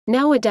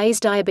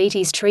Nowadays,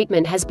 diabetes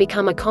treatment has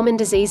become a common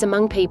disease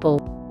among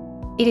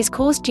people. It is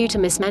caused due to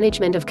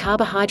mismanagement of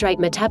carbohydrate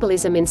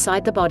metabolism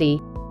inside the body.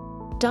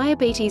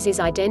 Diabetes is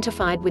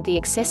identified with the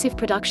excessive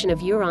production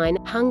of urine,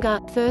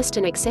 hunger, thirst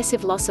and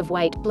excessive loss of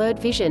weight, blurred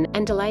vision,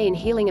 and delay in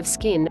healing of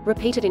skin,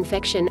 repeated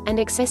infection, and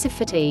excessive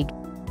fatigue.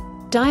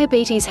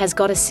 Diabetes has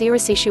got a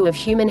serious issue of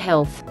human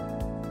health.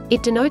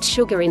 It denotes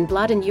sugar in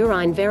blood and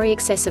urine very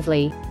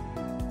excessively.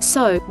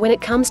 So, when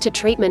it comes to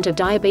treatment of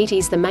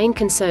diabetes, the main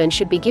concern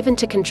should be given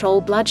to control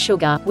blood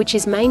sugar, which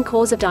is main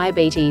cause of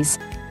diabetes.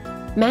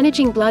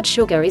 Managing blood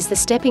sugar is the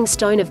stepping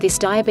stone of this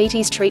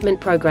diabetes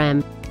treatment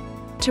program.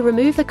 To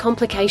remove the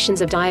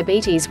complications of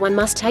diabetes, one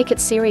must take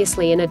it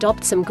seriously and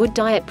adopt some good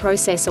diet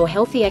process or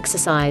healthy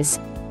exercise.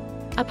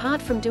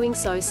 Apart from doing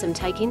so, some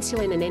take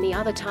insulin and any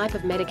other type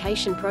of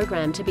medication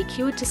program to be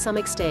cured to some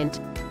extent.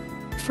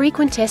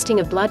 Frequent testing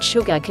of blood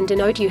sugar can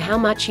denote you how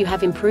much you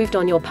have improved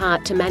on your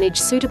part to manage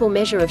suitable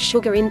measure of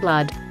sugar in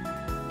blood.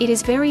 It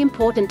is very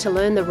important to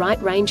learn the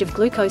right range of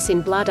glucose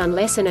in blood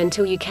unless and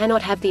until you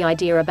cannot have the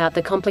idea about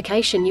the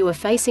complication you are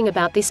facing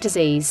about this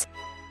disease.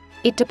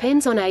 It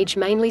depends on age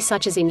mainly,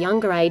 such as in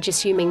younger age,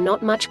 assuming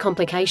not much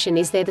complication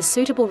is there, the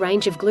suitable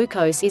range of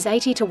glucose is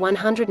 80 to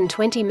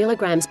 120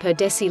 mg per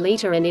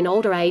deciliter, and in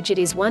older age it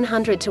is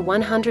 100 to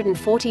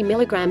 140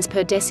 mg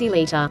per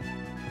deciliter.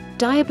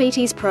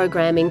 Diabetes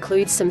program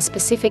includes some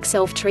specific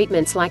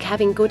self-treatments like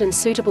having good and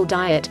suitable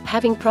diet,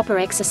 having proper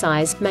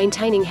exercise,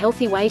 maintaining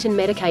healthy weight and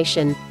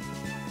medication.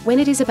 When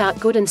it is about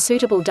good and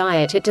suitable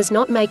diet, it does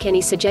not make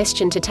any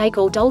suggestion to take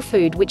all dull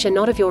food which are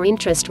not of your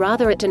interest,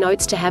 rather it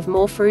denotes to have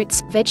more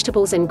fruits,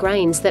 vegetables and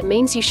grains. That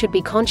means you should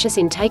be conscious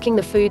in taking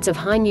the foods of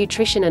high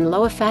nutrition and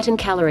lower fat and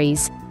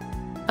calories.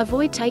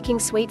 Avoid taking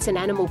sweets and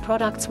animal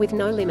products with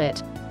no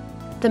limit.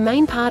 The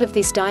main part of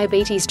this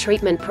diabetes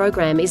treatment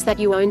program is that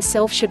you own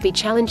self should be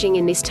challenging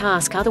in this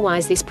task,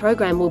 otherwise this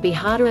program will be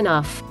harder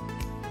enough.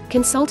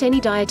 Consult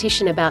any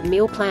dietitian about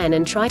meal plan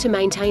and try to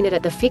maintain it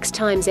at the fixed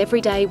times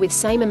every day with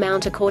same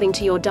amount according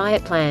to your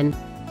diet plan.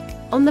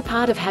 On the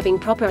part of having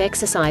proper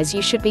exercise,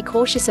 you should be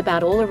cautious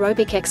about all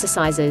aerobic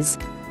exercises.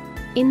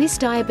 In this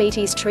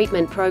diabetes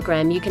treatment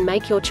program you can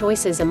make your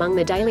choices among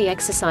the daily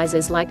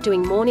exercises like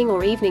doing morning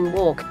or evening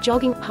walk,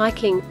 jogging,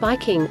 hiking,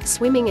 biking,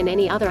 swimming and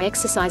any other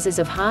exercises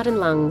of heart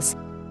and lungs.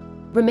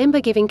 Remember,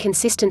 giving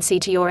consistency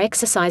to your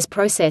exercise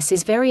process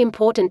is very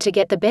important to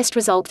get the best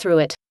result through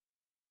it.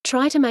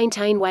 Try to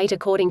maintain weight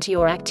according to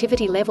your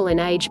activity level and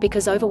age,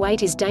 because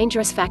overweight is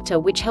dangerous factor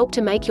which help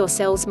to make your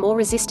cells more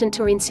resistant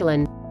to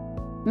insulin.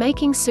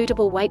 Making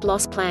suitable weight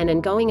loss plan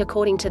and going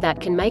according to that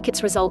can make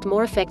its result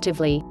more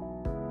effectively.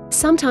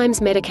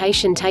 Sometimes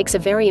medication takes a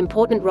very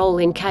important role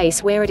in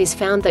case where it is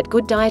found that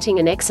good dieting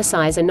and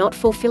exercise are not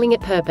fulfilling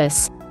its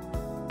purpose.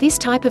 This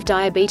type of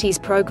diabetes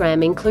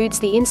program includes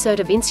the insert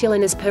of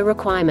insulin as per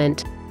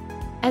requirement.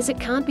 As it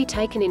can't be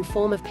taken in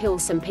form of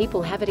pills, some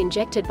people have it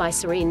injected by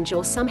syringe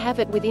or some have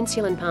it with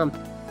insulin pump.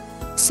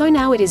 So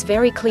now it is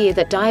very clear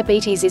that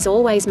diabetes is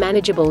always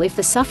manageable if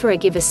the sufferer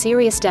give a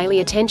serious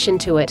daily attention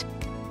to it.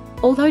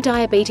 Although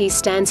diabetes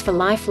stands for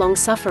lifelong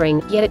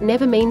suffering, yet it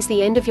never means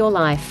the end of your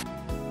life.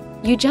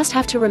 You just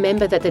have to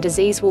remember that the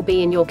disease will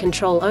be in your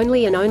control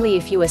only and only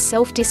if you are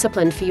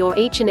self-disciplined for your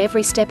each and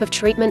every step of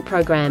treatment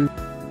program.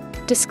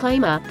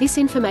 Disclaimer: this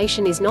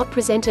information is not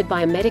presented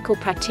by a medical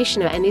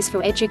practitioner and is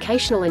for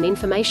educational and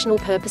informational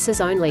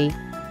purposes only.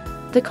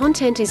 The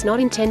content is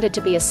not intended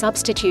to be a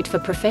substitute for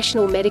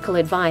professional medical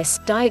advice,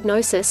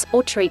 diagnosis,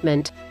 or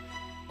treatment.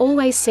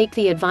 Always seek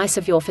the advice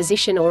of your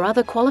physician or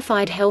other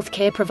qualified health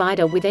care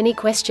provider with any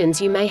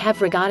questions you may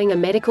have regarding a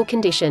medical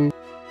condition.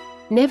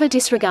 Never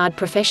disregard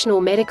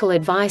professional medical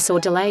advice or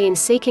delay in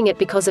seeking it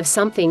because of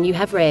something you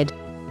have read.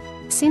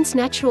 Since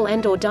natural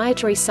and/or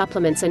dietary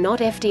supplements are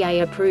not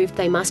FDA approved,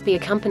 they must be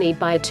accompanied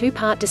by a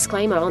two-part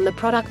disclaimer on the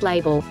product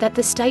label, that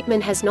the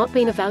statement has not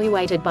been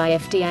evaluated by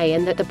FDA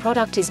and that the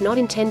product is not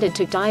intended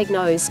to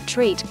diagnose,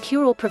 treat,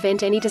 cure or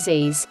prevent any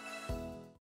disease.